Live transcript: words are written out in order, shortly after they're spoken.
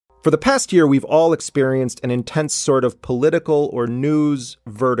For the past year, we've all experienced an intense sort of political or news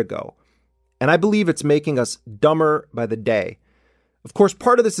vertigo. And I believe it's making us dumber by the day. Of course,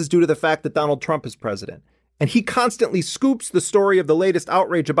 part of this is due to the fact that Donald Trump is president. And he constantly scoops the story of the latest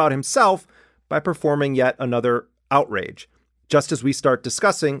outrage about himself by performing yet another outrage, just as we start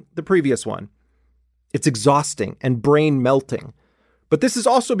discussing the previous one. It's exhausting and brain-melting. But this is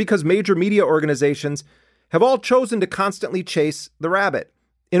also because major media organizations have all chosen to constantly chase the rabbit.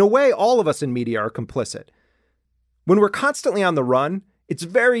 In a way, all of us in media are complicit. When we're constantly on the run, it's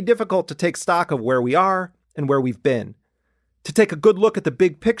very difficult to take stock of where we are and where we've been. To take a good look at the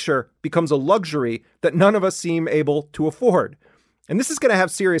big picture becomes a luxury that none of us seem able to afford. And this is going to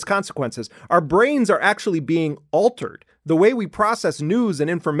have serious consequences. Our brains are actually being altered. The way we process news and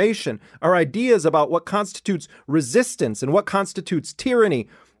information, our ideas about what constitutes resistance and what constitutes tyranny.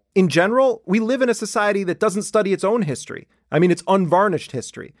 In general, we live in a society that doesn't study its own history. I mean, it's unvarnished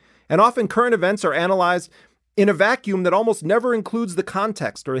history. And often current events are analyzed in a vacuum that almost never includes the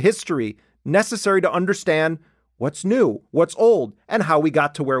context or history necessary to understand what's new, what's old, and how we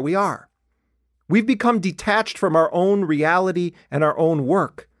got to where we are. We've become detached from our own reality and our own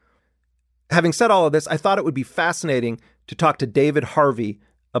work. Having said all of this, I thought it would be fascinating to talk to David Harvey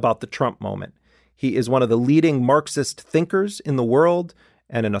about the Trump moment. He is one of the leading Marxist thinkers in the world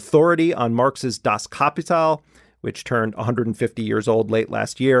and an authority on Marx's Das Kapital, which turned 150 years old late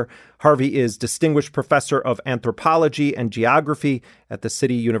last year. Harvey is Distinguished Professor of Anthropology and Geography at the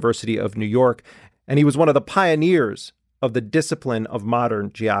City University of New York, and he was one of the pioneers of the discipline of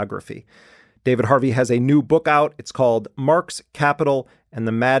modern geography. David Harvey has a new book out. It's called Marx, Capital, and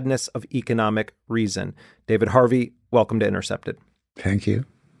the Madness of Economic Reason. David Harvey, welcome to Intercepted. Thank you.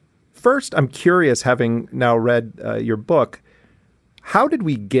 First, I'm curious, having now read your book, how did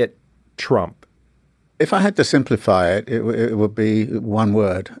we get Trump? If I had to simplify it, it would be one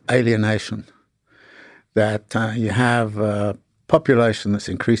word: alienation. That you have a population that's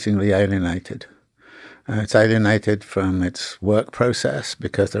increasingly alienated. It's alienated from its work process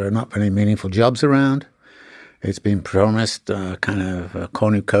because there are not many meaningful jobs around. It's been promised kind of a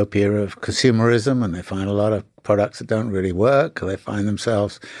cornucopia of consumerism, and they find a lot of products that don't really work. They find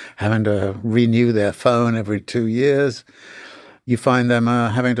themselves having to renew their phone every 2 years. You find them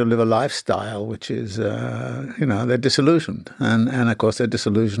having to live a lifestyle which is, they're disillusioned. And of course, they're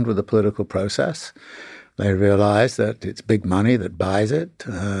disillusioned with the political process. They realize that it's big money that buys it.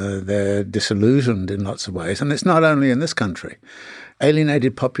 They're disillusioned in lots of ways. And it's not only in this country.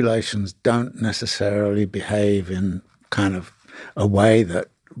 Alienated populations don't necessarily behave in kind of a way that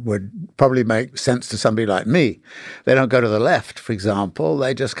would probably make sense to somebody like me. They don't go to the left, for example.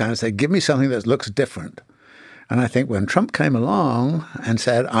 They just kind of say, give me something that looks different. And I think when Trump came along and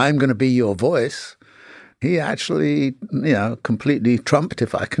said, I'm going to be your voice, he actually, completely trumped,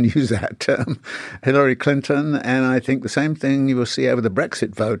 if I can use that term, Hillary Clinton. And I think the same thing you will see over the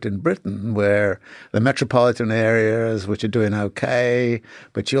Brexit vote in Britain, where the metropolitan areas, which are doing okay,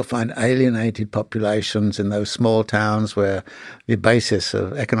 but you'll find alienated populations in those small towns where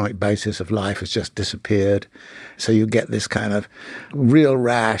the economic basis of life has just disappeared. So you get this kind of real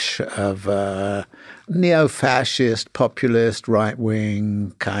rash of neo-fascist, populist,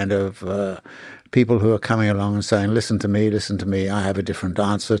 right-wing kind of people who are coming along and saying, listen to me, I have a different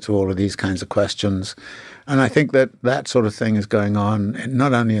answer to all of these kinds of questions. And I think that sort of thing is going on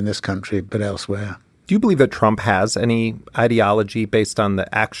not only in this country, but elsewhere. Do you believe that Trump has any ideology based on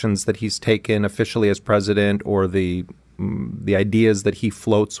the actions that he's taken officially as president or the ideas that he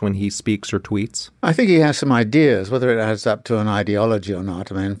floats when he speaks or tweets? I think he has some ideas, whether it adds up to an ideology or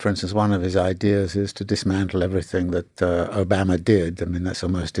not. I mean, for instance, one of his ideas is to dismantle everything that Obama did. I mean, that's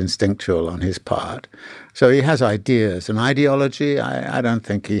almost instinctual on his part. So he has ideas. An ideology, I don't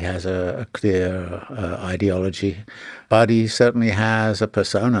think he has a clear ideology. But he certainly has a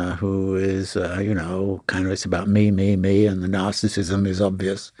persona who is, kind of it's about me, and the narcissism is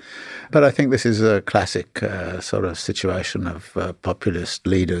obvious. But I think this is a classic sort of situation of populist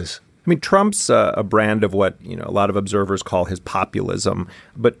leaders. I mean, Trump's a brand of what, a lot of observers call his populism.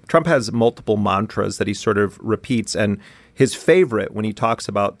 But Trump has multiple mantras that he sort of repeats. And his favorite when he talks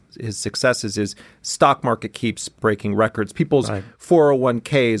about his successes is stock market keeps breaking records. People's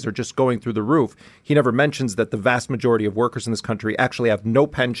 401ks are just going through the roof. He never mentions that the vast majority of workers in this country actually have no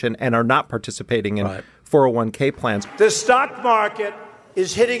pension and are not participating in 401k plans. The stock market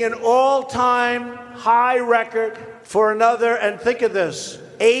is hitting an all-time high record for another, and think of this,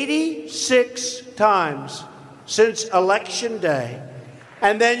 86 times since Election Day.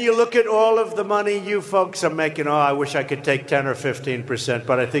 And then you look at all of the money you folks are making. Oh, I wish I could take 10 or 15%,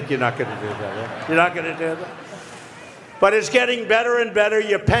 but I think you're not going to do that. You're not going to do that. but it's getting better and better.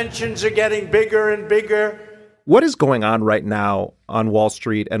 Your pensions are getting bigger and bigger. What is going on right now on Wall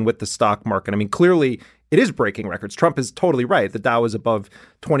Street and with the stock market? I mean, clearly it is breaking records. Trump is totally right. The Dow is above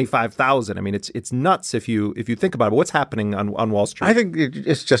 25,000. I mean, it's nuts if you think about it. But what's happening on Wall Street? I think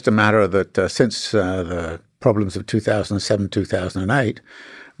it's just a matter that since the problems of 2007, 2008,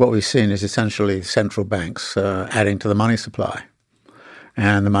 what we've seen is essentially central banks adding to the money supply.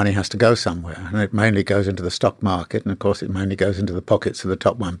 And the money has to go somewhere. And it mainly goes into the stock market. And, of course, it mainly goes into the pockets of the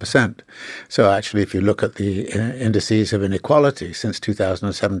top 1%. So, actually, if you look at the indices of inequality since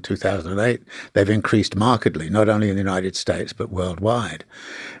 2007, 2008, they've increased markedly, not only in the United States, but worldwide.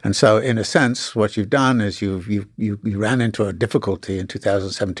 And so, in a sense, what you've done is you ran into a difficulty in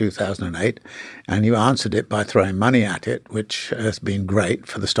 2007, 2008, and you answered it by throwing money at it, which has been great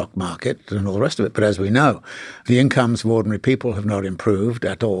for the stock market and all the rest of it. But as we know, the incomes of ordinary people have not improved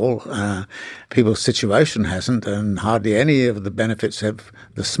at all. People's situation hasn't, and hardly any of the benefits of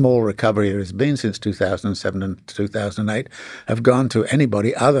the small recovery there has been since 2007 and 2008 have gone to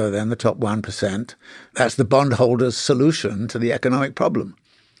anybody other than the top 1%. That's the bondholders' solution to the economic problem.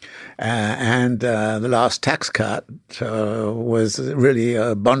 And the last tax cut was really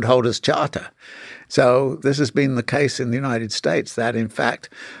a bondholders' charter. So this has been the case in the United States, that in fact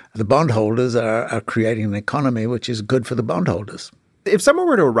the bondholders are creating an economy which is good for the bondholders. If someone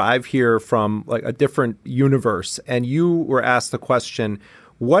were to arrive here from like a different universe and you were asked the question,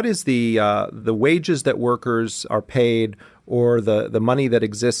 what is the wages that workers are paid, or the money that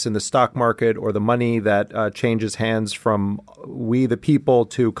exists in the stock market, or the money that changes hands from we the people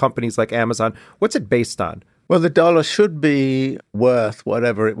to companies like Amazon, what's it based on? Well, the dollar should be worth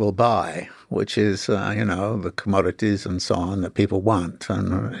whatever it will buy, which is, the commodities and so on that people want.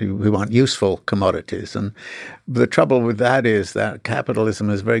 And we want useful commodities. And the trouble with that is that capitalism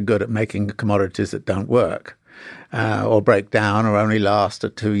is very good at making commodities that don't work. Or break down or only last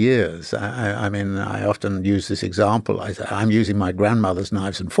 2 years. I mean, I often use this example. I'm using my grandmother's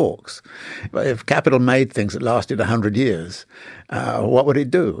knives and forks. But if capital made things that lasted 100 years, what would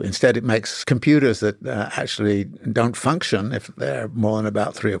it do? Instead, it makes computers that actually don't function if they're more than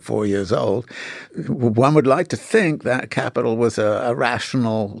about 3 or 4 years old. One would like to think that capital was a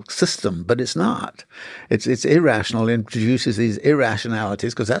rational system, but it's not. It's irrational. It introduces these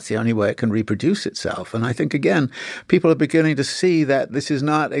irrationalities because that's the only way it can reproduce itself. And I think, again, people are beginning to see that this is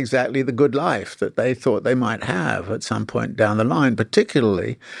not exactly the good life that they thought they might have at some point down the line,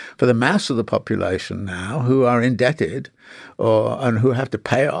 particularly for the mass of the population now who are indebted and who have to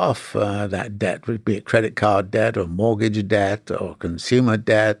pay off that debt, be it credit card debt or mortgage debt or consumer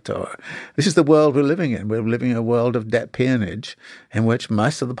debt. This is the world we're living in. We're living in a world of debt peonage in which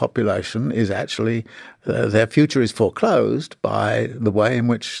most of the population is actually, their future is foreclosed by the way in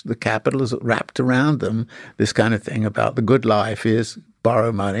which the capital is wrapped around them. This kind of thing about the good life is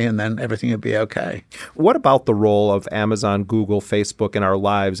borrow money and then everything will be okay. What about the role of Amazon, Google, Facebook in our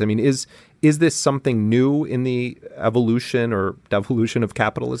lives? I mean, is this something new in the evolution or devolution of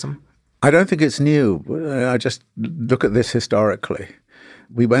capitalism? I don't think it's new. I just look at this historically.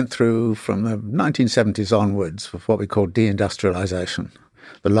 We went through from the 1970s onwards with what we call deindustrialization,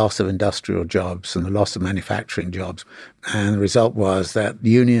 the loss of industrial jobs and the loss of manufacturing jobs. And the result was that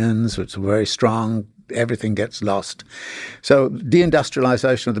unions, which were very strong, everything gets lost. So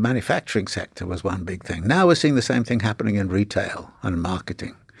deindustrialization of the manufacturing sector was one big thing. Now we're seeing the same thing happening in retail and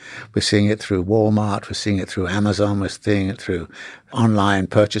marketing. We're seeing it through Walmart, we're seeing it through Amazon, we're seeing it through online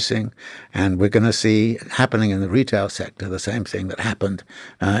purchasing, and we're going to see happening in the retail sector the same thing that happened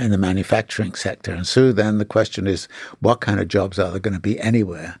in the manufacturing sector. And so then the question is, what kind of jobs are there going to be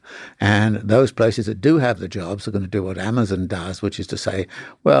anywhere? And those places that do have the jobs are going to do what Amazon does, which is to say,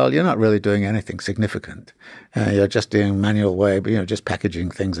 well, you're not really doing anything significant. You're just doing manual way, just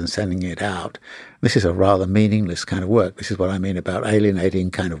packaging things and sending it out. This is a rather meaningless kind of work. This is what I mean about alienating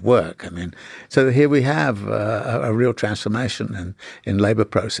kind of work. I mean, so here we have a real transformation in labor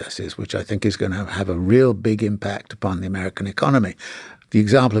processes, which I think is going to have a real big impact upon the American economy. The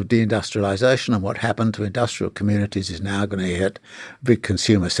example of deindustrialization and what happened to industrial communities is now going to hit big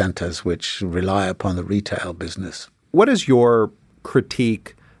consumer centers which rely upon the retail business. What is your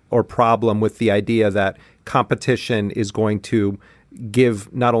critique or problem with the idea that competition is going to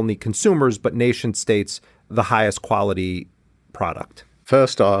give not only consumers but nation states the highest quality product?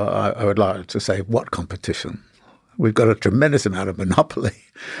 First, I would like to say, what competition? We've got a tremendous amount of monopoly.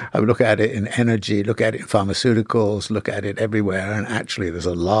 I would look at it in energy, look at it in pharmaceuticals, look at it everywhere, and actually there's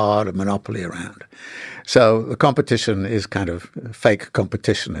a lot of monopoly around. So the competition is kind of fake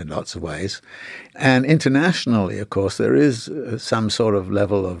competition in lots of ways. And internationally, of course, there is some sort of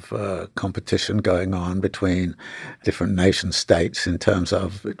level of competition going on between different nation states in terms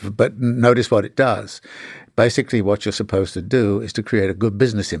of, but notice what it does. Basically, what you're supposed to do is to create a good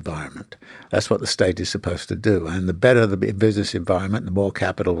business environment. That's what the state is supposed to do. And the better the business environment, the more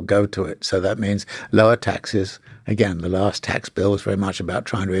capital will go to it. So that means lower taxes. Again, the last tax bill was very much about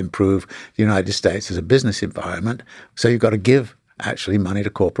trying to improve the United States as a business environment. So you've got to give actually money to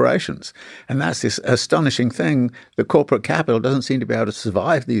corporations. And that's this astonishing thing that corporate capital doesn't seem to be able to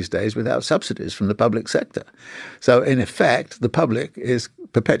survive these days without subsidies from the public sector. So in effect, the public is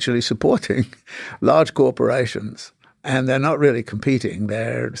perpetually supporting large corporations, and they're not really competing.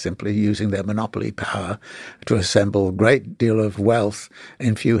 They're simply using their monopoly power to assemble a great deal of wealth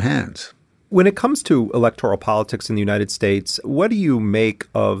in few hands. When it comes to electoral politics in the United States, what do you make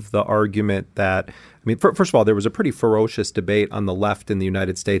of the argument that, first of all, there was a pretty ferocious debate on the left in the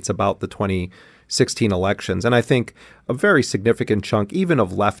United States about the 2016 elections. And I think a very significant chunk, even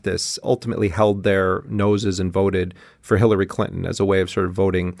of leftists, ultimately held their noses and voted for Hillary Clinton as a way of sort of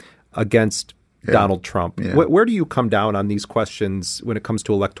voting against Donald Trump. Yeah. Where do you come down on these questions when it comes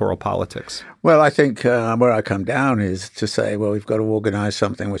to electoral politics? Well, I think where I come down is to say, well, we've got to organize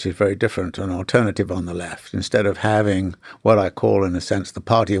something which is very different, an alternative on the left. Instead of having what I call, in a sense, the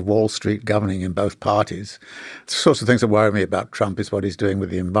party of Wall Street governing in both parties. The sorts of things that worry me about Trump is what he's doing with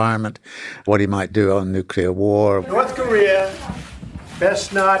the environment, what he might do on nuclear war. North Korea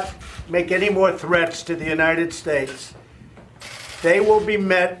best not make any more threats to the United States. They will be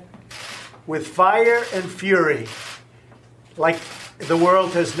met with fire and fury like the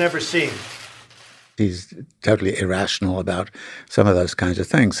world has never seen. He's totally irrational about some of those kinds of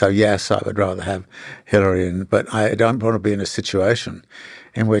things. So yes, I would rather have Hillary in, but I don't want to be in a situation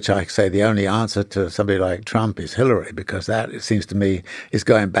in which I say the only answer to somebody like Trump is Hillary, because that, it seems to me, is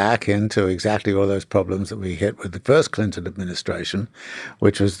going back into exactly all those problems that we hit with the first Clinton administration,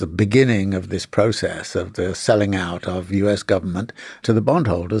 which was the beginning of this process of the selling out of U.S. government to the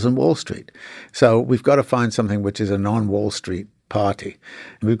bondholders and Wall Street. So we've got to find something which is a non-Wall Street party.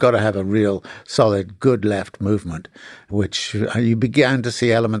 We've got to have a real solid, good left movement, which you began to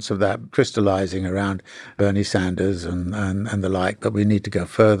see elements of that crystallizing around Bernie Sanders and the like, but we need to go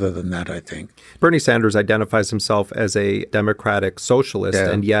further than that, I think. Bernie Sanders identifies himself as a democratic socialist,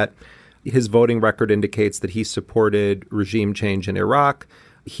 and yet his voting record indicates that he supported regime change in Iraq.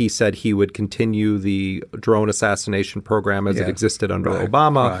 He said he would continue the drone assassination program as it existed under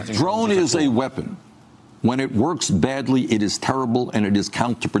Obama. Right. Drone is a weapon. When it works badly, it is terrible and it is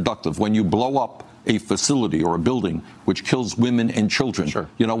counterproductive. When you blow up a facility or a building which kills women and children,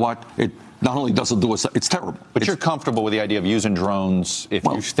 you know what? It not only doesn't do it's terrible. But you're comfortable with the idea of using drones if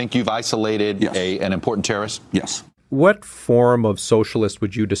you think you've isolated an important terrorist? Yes. What form of socialist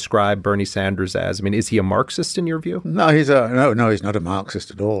would you describe Bernie Sanders as? Is he a Marxist in your view? No, he's not a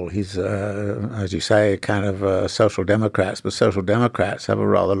Marxist at all. He's, as you say, kind of social democrats, but social democrats have a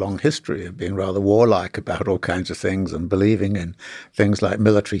rather long history of being rather warlike about all kinds of things and believing in things like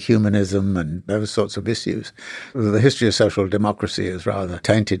military humanism and those sorts of issues. The history of social democracy is rather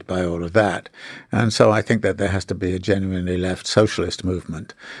tainted by all of that. And so I think that there has to be a genuinely left socialist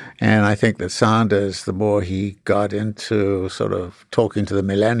movement. And I think that Sanders, the more he got into sort of talking to the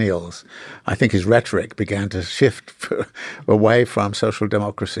millennials, I think his rhetoric began to shift away from social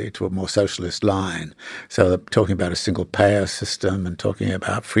democracy to a more socialist line. So talking about a single payer system and talking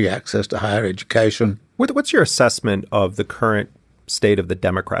about free access to higher education. What's your assessment of the current state of the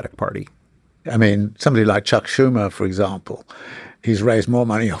Democratic Party? Somebody like Chuck Schumer, for example, he's raised more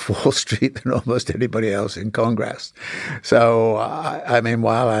money off Wall Street than almost anybody else in Congress. So,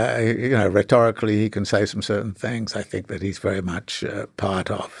 while rhetorically he can say some certain things, I think that he's very much part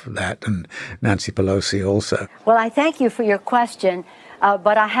of that, and Nancy Pelosi also. Well, I thank you for your question,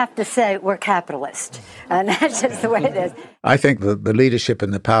 but I have to say we're capitalist, and that's just the way it is. I think that the leadership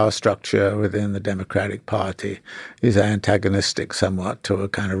and the power structure within the Democratic Party is antagonistic somewhat to a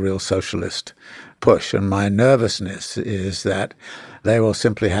kind of real socialist push. And my nervousness is that they will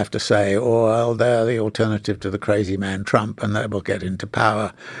simply have to say, oh, well, they're the alternative to the crazy man Trump, and they will get into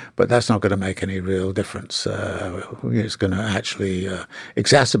power. But that's not going to make any real difference. It's going to actually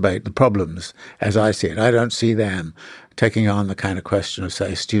exacerbate the problems as I see it. I don't see them taking on the kind of question of,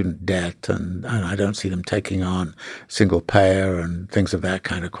 say, student debt, and I don't see them taking on single payer and things of that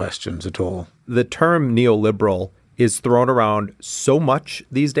kind of questions at all. The term neoliberal is thrown around so much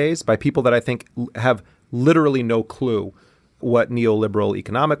these days by people that I think have literally no clue what neoliberal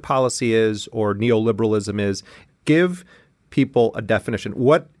economic policy is or neoliberalism is. Give people a definition.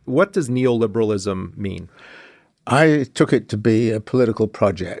 What does neoliberalism mean? I took it to be a political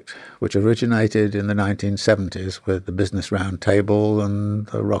project which originated in the 1970s with the Business Roundtable and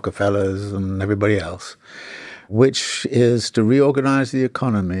the Rockefellers and everybody else, which is to reorganize the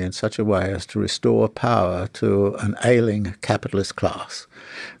economy in such a way as to restore power to an ailing capitalist class.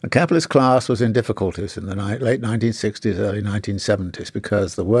 The capitalist class was in difficulties in the late 1960s, early 1970s,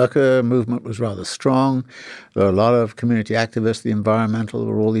 because the worker movement was rather strong. There were a lot of community activists, the environmental,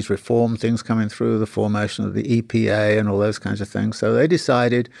 there were all these reform things coming through, the formation of the EPA and all those kinds of things. So they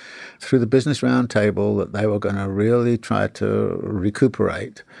decided through the Business Roundtable that they were going to really try to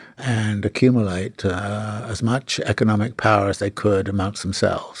recuperate and accumulate as much economic power as they could amongst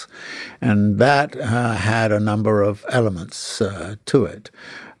themselves. And that had a number of elements to it.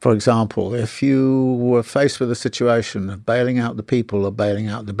 For example, if you were faced with a situation of bailing out the people or bailing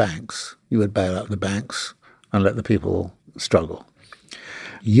out the banks, you would bail out the banks and let the people struggle.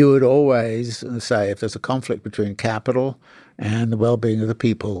 You would always say if there's a conflict between capital and the well-being of the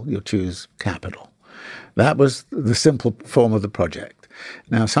people, you'll choose capital. That was the simple form of the project.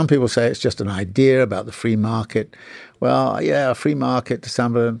 Now, some people say it's just an idea about the free market. Well, yeah, a free market to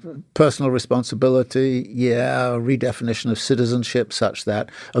some personal responsibility, yeah, a redefinition of citizenship such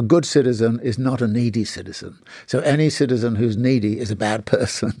that a good citizen is not a needy citizen. So any citizen who's needy is a bad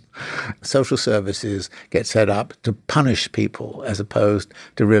person. Social services get set up to punish people as opposed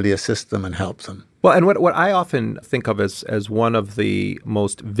to really assist them and help them. Well, and what I often think of as one of the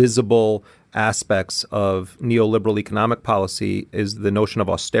most visible aspects of neoliberal economic policy is the notion of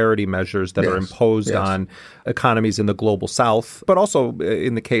austerity measures that are imposed on economies in the global south, but also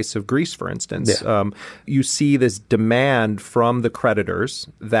in the case of Greece, for instance. You see this demand from the creditors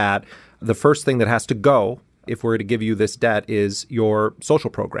that the first thing that has to go if we're to give you this debt is your social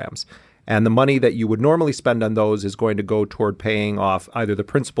programs. And the money that you would normally spend on those is going to go toward paying off either the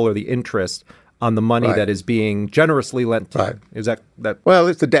principal or the interest on the money that is being generously lent to you. Is that? Well,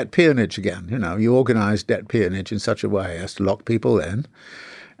 it's the debt peonage again. You know, you organize debt peonage in such a way as to lock people in,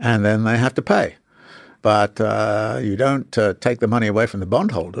 and then they have to pay. But you don't take the money away from the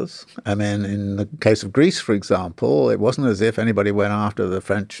bondholders. I mean, in the case of Greece, for example, it wasn't as if anybody went after the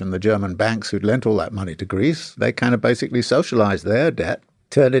French and the German banks who'd lent all that money to Greece. They kind of basically socialized their debt,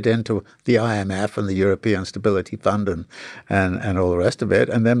 turned it into the IMF and the European Stability Fund and all the rest of it,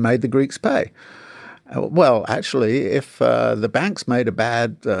 and then made the Greeks pay. Well, actually, if the banks made a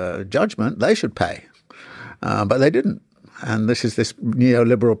bad judgment, they should pay. But they didn't. And this is this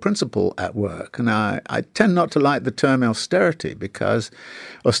neoliberal principle at work. And I tend not to like the term austerity because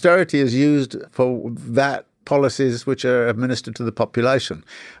austerity is used for that policies which are administered to the population.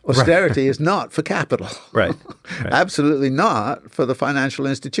 Austerity is not for capital. Absolutely not for the financial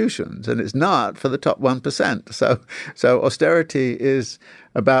institutions, and it's not for the top 1%. So austerity is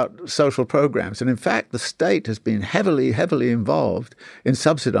about social programs. And in fact, the state has been heavily, heavily involved in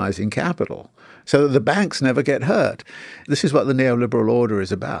subsidizing capital so that the banks never get hurt. This is what the neoliberal order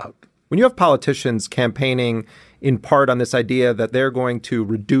is about. When you have politicians campaigning in part on this idea that they're going to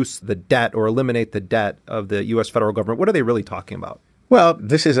reduce the debt or eliminate the debt of the U.S. federal government, what are they really talking about? Well,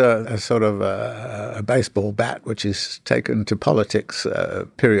 this is a sort of a baseball bat which is taken to politics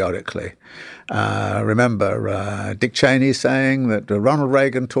periodically. Remember Dick Cheney saying that Ronald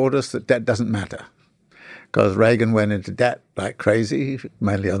Reagan taught us that debt doesn't matter, because Reagan went into debt like crazy,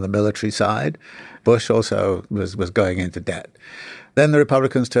 mainly on the military side. Bush also was going into debt. Then the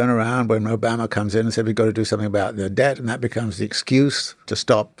Republicans turn around when Obama comes in and said, we've got to do something about the debt, and that becomes the excuse to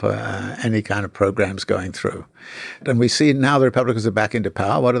stop any kind of programs going through. And we see now the Republicans are back into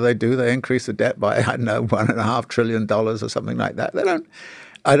power. What do? They increase the debt by, I don't know, $1.5 trillion or something like that.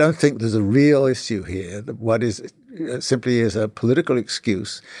 I don't think there's a real issue here. What is simply is a political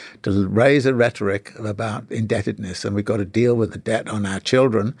excuse to raise a rhetoric about indebtedness, and we've got to deal with the debt on our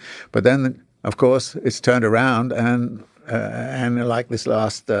children. But then, of course, it's turned around and like this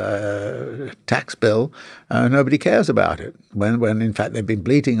last tax bill, nobody cares about it. When in fact they've been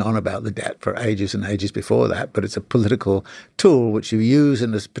bleating on about the debt for ages and ages before that. But it's a political tool which you use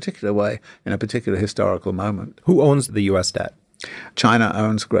in this particular way in a particular historical moment. Who owns the U.S. debt? China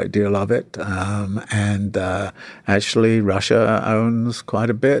owns a great deal of it, and actually Russia owns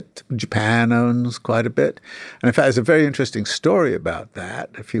quite a bit. Japan owns quite a bit. And in fact, there's a very interesting story about that,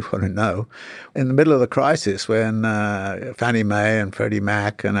 if you want to know. In the middle of the crisis, when Fannie Mae and Freddie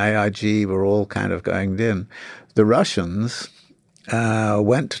Mac and AIG were all kind of going in, the Russians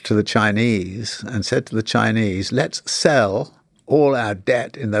went to the Chinese and said to the Chinese, let's sell all our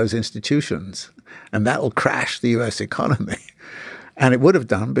debt in those institutions and that will crash the U.S. economy. And it would have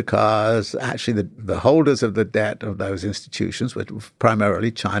done because actually the holders of the debt of those institutions were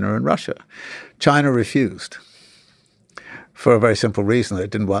primarily China and Russia. China refused for a very simple reason. They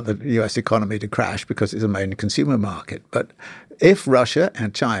didn't want the U.S. economy to crash because it's a main consumer market. But if Russia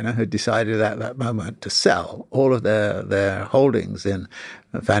and China had decided at that moment to sell all of their holdings in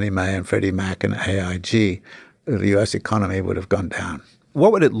Fannie Mae and Freddie Mac and AIG, the U.S. economy would have gone down.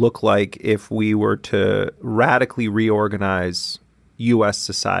 What would it look like if we were to radically reorganize U.S.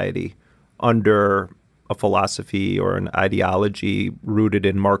 society under a philosophy or an ideology rooted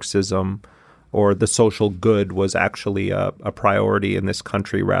in Marxism, or the social good was actually a priority in this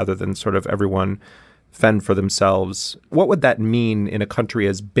country rather than sort of everyone fend for themselves? What would that mean in a country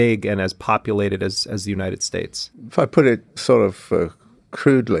as big and as populated as the United States? If I put it sort of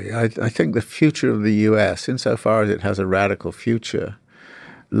crudely, I think the future of the U.S., insofar as it has a radical future,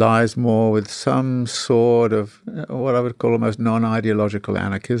 lies more with some sort of what I would call almost non-ideological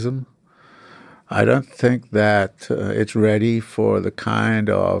anarchism. I don't think that it's ready for the kind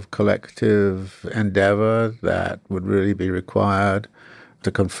of collective endeavor that would really be required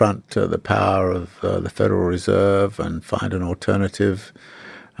to confront the power of the Federal Reserve and find an alternative.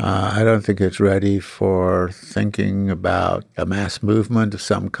 I don't think it's ready for thinking about a mass movement of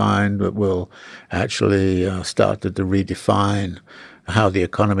some kind that will actually start to redefine how the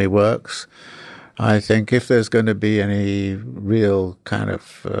economy works. I think if there's going to be any real kind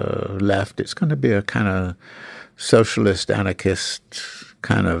of left, it's going to be a kind of socialist, anarchist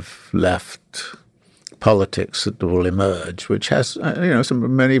kind of left politics that will emerge, which has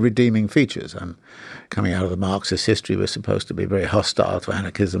some many redeeming features. Coming out of the Marxist history, we're supposed to be very hostile to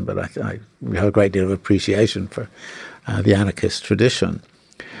anarchism, but we have a great deal of appreciation for the anarchist tradition.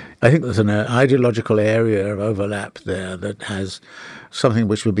 I think there's an ideological area of overlap there that has something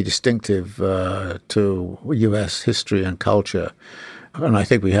which would be distinctive to U.S. history and culture. And I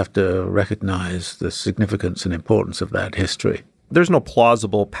think we have to recognize the significance and importance of that history. There's no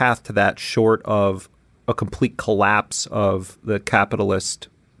plausible path to that short of a complete collapse of the capitalist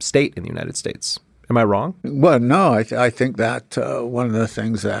state in the United States. Am I wrong? Well, no. I think that one of the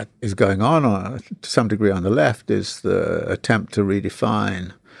things that is going on to some degree on the left is the attempt to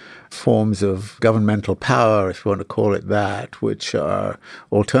redefine forms of governmental power, if you want to call it that, which are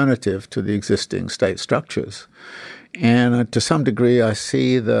alternative to the existing state structures. And to some degree, I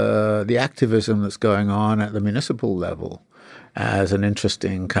see the activism that's going on at the municipal level as an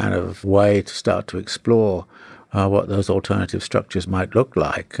interesting kind of way to start to explore what those alternative structures might look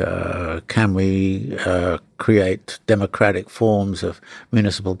like. Can we create democratic forms of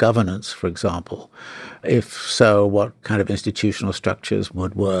municipal governance, for example? If so, what kind of institutional structures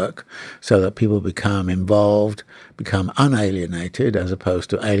would work so that people become involved, become unalienated, as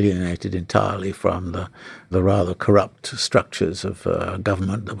opposed to alienated entirely from the rather corrupt structures of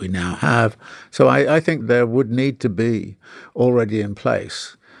government that we now have? So I think there would need to be already in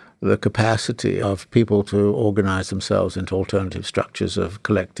place the capacity of people to organize themselves into alternative structures of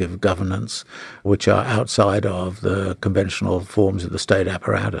collective governance, which are outside of the conventional forms of the state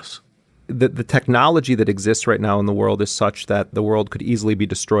apparatus. The technology that exists right now in the world is such that the world could easily be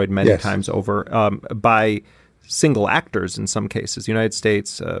destroyed many times over by single actors in some cases. The United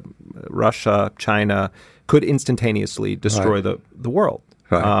States, Russia, China could instantaneously destroy the world.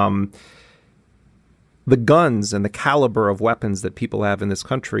 Right. The guns and the caliber of weapons that people have in this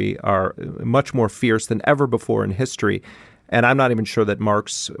country are much more fierce than ever before in history. And I'm not even sure that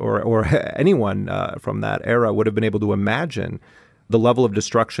Marx or anyone from that era would have been able to imagine the level of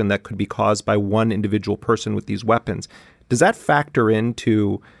destruction that could be caused by one individual person with these weapons. Does that factor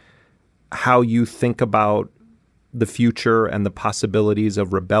into how you think about the future and the possibilities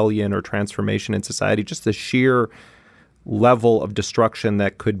of rebellion or transformation in society? Just the sheer level of destruction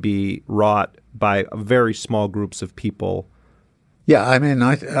that could be wrought by very small groups of people. Yeah, I mean,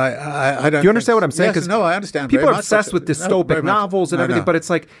 I don't. Do you understand what I'm saying? Yes, no, I understand. People very are obsessed with dystopic novels and everything, but it's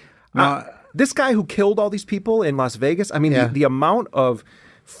like this guy who killed all these people in Las Vegas. I mean, the amount of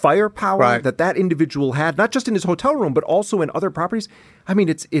firepower that individual had, not just in his hotel room, but also in other properties. I mean,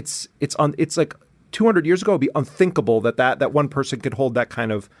 it's like 200 years ago, it'd be unthinkable that one person could hold that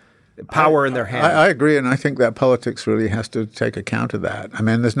kind of power in their hand. I agree, and I think that politics really has to take account of that. I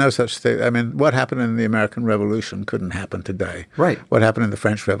mean, there's no such thing. I mean, what happened in the American Revolution couldn't happen today. Right. What happened in the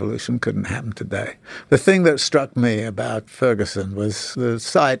French Revolution couldn't happen today. The thing that struck me about Ferguson was the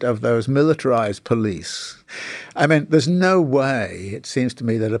sight of those militarized police. I mean, there's no way, it seems to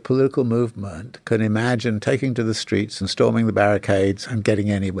me, that a political movement can imagine taking to the streets and storming the barricades and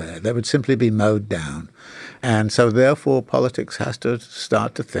getting anywhere. They would simply be mowed down. And so therefore politics has to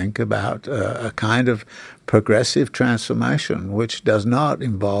start to think about a kind of progressive transformation which does not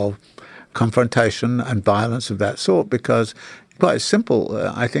involve confrontation and violence of that sort, because quite simple,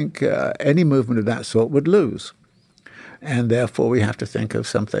 I think any movement of that sort would lose. And therefore we have to think of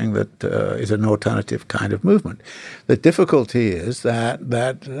something that is an alternative kind of movement. The difficulty is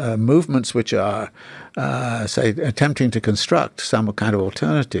that movements which are, say, attempting to construct some kind of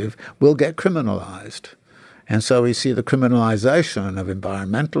alternative will get criminalized. And so we see the criminalization of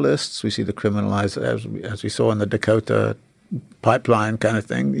environmentalists. We see the criminalization, as we saw in the Dakota pipeline kind of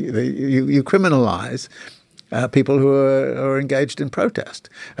thing. You criminalize people who are engaged in protest.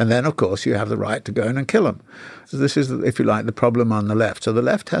 And then, of course, you have the right to go in and kill them. So this is, if you like, the problem on the left. So the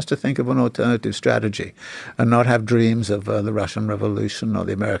left has to think of an alternative strategy and not have dreams of the Russian Revolution or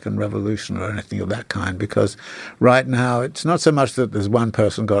the American Revolution or anything of that kind, because right now it's not so much that there's one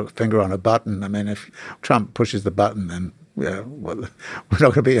person got a finger on a button. I mean, if Trump pushes the button, then well, we're not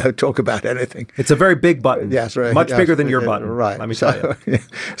going to be able to talk about anything. It's a very big button. Yes, right. Much bigger than your button. Right. Let me tell you. Yeah.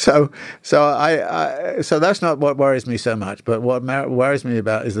 So that's not what worries me so much. But what worries me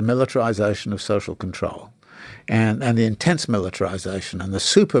about is the militarization of social control, and the intense militarization and the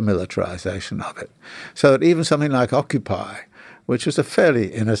super militarization of it. So that even something like Occupy, which was a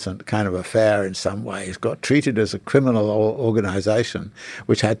fairly innocent kind of affair in some ways, got treated as a criminal organization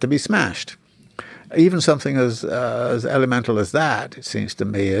which had to be smashed. Even something as elemental as that, it seems to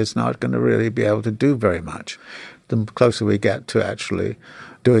me, is not going to really be able to do very much. The closer we get to actually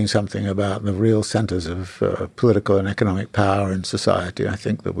doing something about the real centers of political and economic power in society, I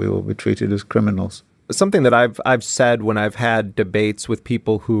think that we will be treated as criminals. Something that I've said when I've had debates with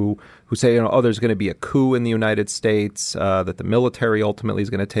people who say, oh, there's going to be a coup in the United States, that the military ultimately is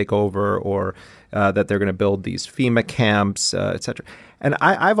going to take over, or that they're going to build these FEMA camps, et cetera. And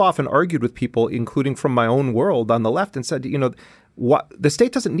I've often argued with people, including from my own world on the left, and said, the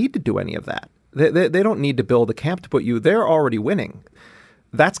state doesn't need to do any of that. They don't need to build a camp to put you. They're already winning.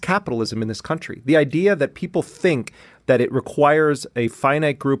 That's capitalism in this country. The idea that people think that it requires a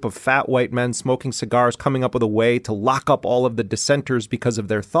finite group of fat white men smoking cigars coming up with a way to lock up all of the dissenters because of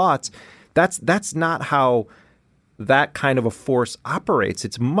their thoughts, that's not how that kind of a force operates.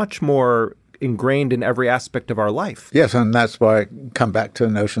 It's much more ingrained in every aspect of our life. Yes, and that's why I come back to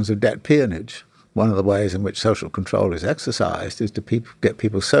notions of debt peonage. One of the ways in which social control is exercised is to get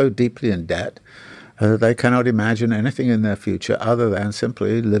people so deeply in debt that they cannot imagine anything in their future other than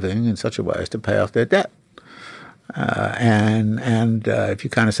simply living in such a way as to pay off their debt. If you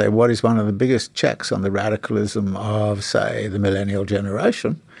kind of say, what is one of the biggest checks on the radicalism of, say, the millennial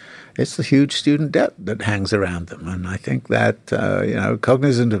generation, it's the huge student debt that hangs around them. And I think that,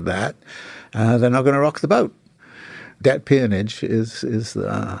 cognizant of that, they're not going to rock the boat. Debt peonage is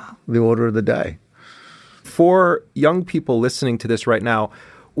the order of the day. For young people listening to this right now,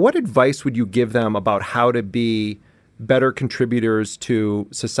 what advice would you give them about how to be better contributors to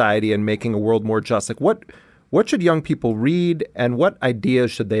society and making a world more just? Like, what should young people read, and what ideas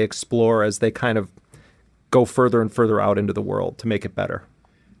should they explore as they kind of go further and further out into the world to make it better?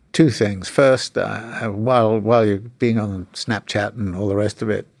 Two things. First, while you're being on Snapchat and all the rest of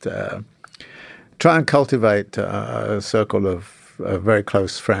it, try and cultivate a circle of very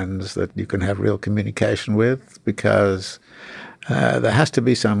close friends that you can have real communication with, because there has to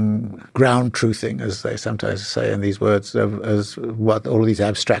be some ground truthing, as they sometimes say in these words, as what all these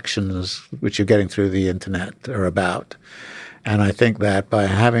abstractions which you're getting through the internet are about. And I think that by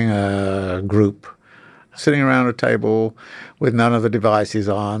having a group sitting around a table with none of the devices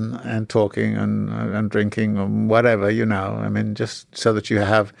on and talking and drinking or whatever, just so that you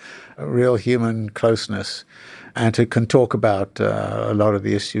have a real human closeness and can talk about a lot of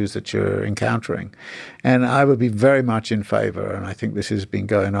the issues that you're encountering. And I would be very much in favor, and I think this has been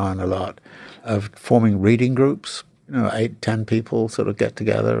going on a lot, of forming reading groups. 8, 10 people sort of get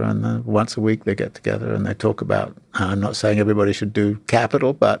together, and once a week they get together and they talk about, I'm not saying everybody should do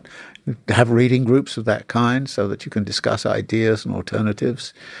capital, but have reading groups of that kind so that you can discuss ideas and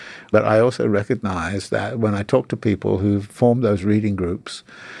alternatives. But I also recognize that when I talk to people who've formed those reading groups,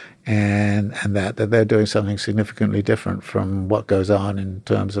 and that they're doing something significantly different from what goes on in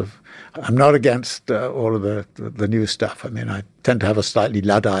terms of, I'm not against all of the new stuff. I mean, I tend to have a slightly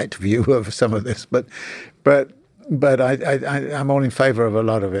Luddite view of some of this, but I'm all in favor of a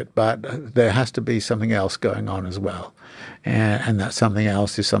lot of it. But there has to be something else going on as well, and that something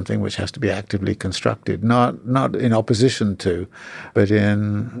else is something which has to be actively constructed, not in opposition to, but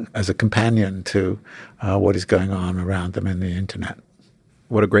as a companion to what is going on around them in the internet.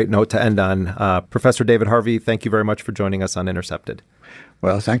 What a great note to end on. Professor David Harvey, thank you very much for joining us on Intercepted.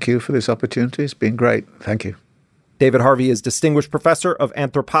 Well, thank you for this opportunity. It's been great. Thank you. David Harvey is Distinguished Professor of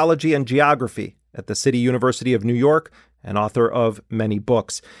Anthropology and Geography at the City University of New York and author of many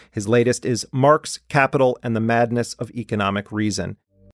books. His latest is Marx, Capital, and the Madness of Economic Reason.